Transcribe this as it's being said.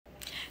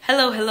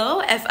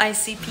Hello,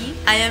 FICP.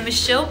 I am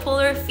Michelle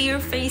Polar, Fear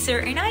Facer,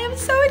 and I am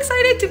so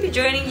excited to be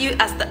joining you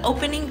as the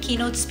opening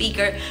keynote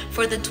speaker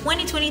for the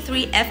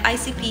 2023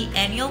 FICP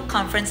Annual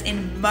Conference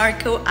in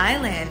Marco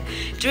Island.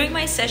 During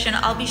my session,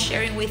 I'll be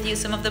sharing with you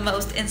some of the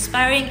most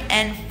inspiring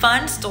and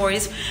fun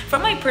stories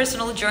from my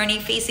personal journey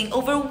facing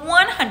over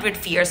 100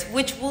 fears,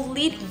 which will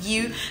lead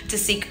you to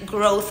seek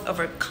growth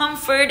over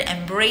comfort,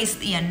 embrace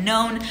the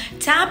unknown,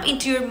 tap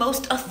into your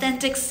most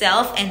authentic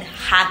self, and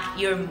hack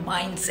your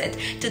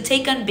mindset to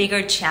take on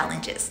bigger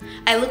challenges.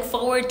 I look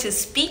forward to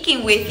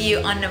speaking with you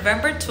on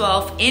November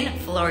 12th in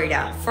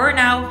Florida. For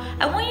now,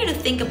 I want you to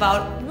think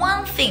about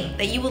one thing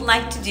that you would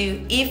like to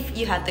do if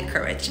you had the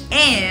courage,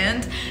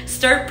 and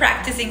start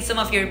practicing some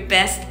of your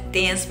best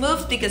dance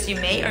moves because you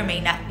may or may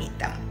not need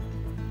them.